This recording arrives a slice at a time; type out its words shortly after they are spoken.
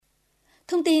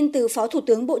Thông tin từ Phó Thủ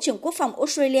tướng Bộ trưởng Quốc phòng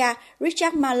Australia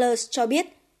Richard Marles cho biết,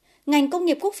 ngành công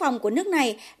nghiệp quốc phòng của nước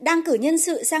này đang cử nhân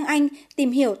sự sang Anh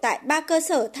tìm hiểu tại 3 cơ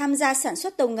sở tham gia sản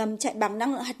xuất tàu ngầm chạy bằng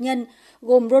năng lượng hạt nhân,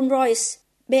 gồm Rolls-Royce,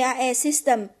 BAE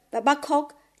System và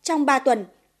Babcock trong 3 tuần.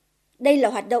 Đây là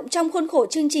hoạt động trong khuôn khổ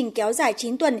chương trình kéo dài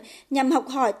 9 tuần nhằm học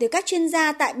hỏi từ các chuyên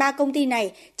gia tại 3 công ty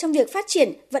này trong việc phát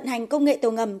triển, vận hành công nghệ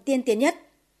tàu ngầm tiên tiến nhất.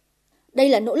 Đây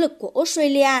là nỗ lực của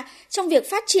Australia trong việc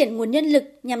phát triển nguồn nhân lực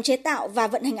nhằm chế tạo và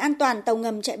vận hành an toàn tàu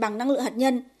ngầm chạy bằng năng lượng hạt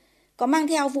nhân, có mang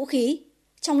theo vũ khí,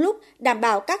 trong lúc đảm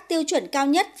bảo các tiêu chuẩn cao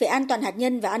nhất về an toàn hạt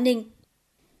nhân và an ninh.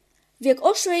 Việc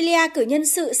Australia cử nhân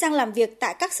sự sang làm việc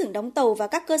tại các xưởng đóng tàu và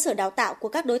các cơ sở đào tạo của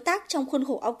các đối tác trong khuôn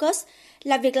khổ AUKUS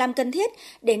là việc làm cần thiết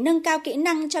để nâng cao kỹ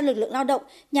năng cho lực lượng lao động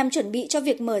nhằm chuẩn bị cho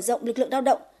việc mở rộng lực lượng lao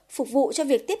động, phục vụ cho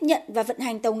việc tiếp nhận và vận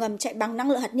hành tàu ngầm chạy bằng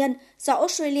năng lượng hạt nhân do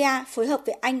Australia phối hợp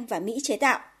với Anh và Mỹ chế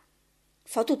tạo.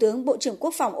 Phó Thủ tướng Bộ trưởng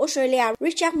Quốc phòng Australia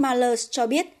Richard Marles cho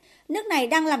biết, nước này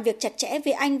đang làm việc chặt chẽ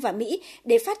với Anh và Mỹ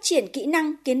để phát triển kỹ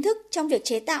năng, kiến thức trong việc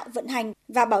chế tạo, vận hành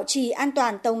và bảo trì an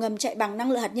toàn tàu ngầm chạy bằng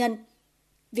năng lượng hạt nhân.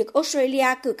 Việc Australia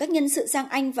cử các nhân sự sang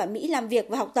Anh và Mỹ làm việc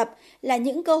và học tập là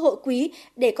những cơ hội quý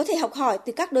để có thể học hỏi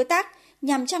từ các đối tác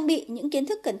nhằm trang bị những kiến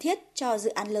thức cần thiết cho dự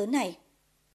án lớn này.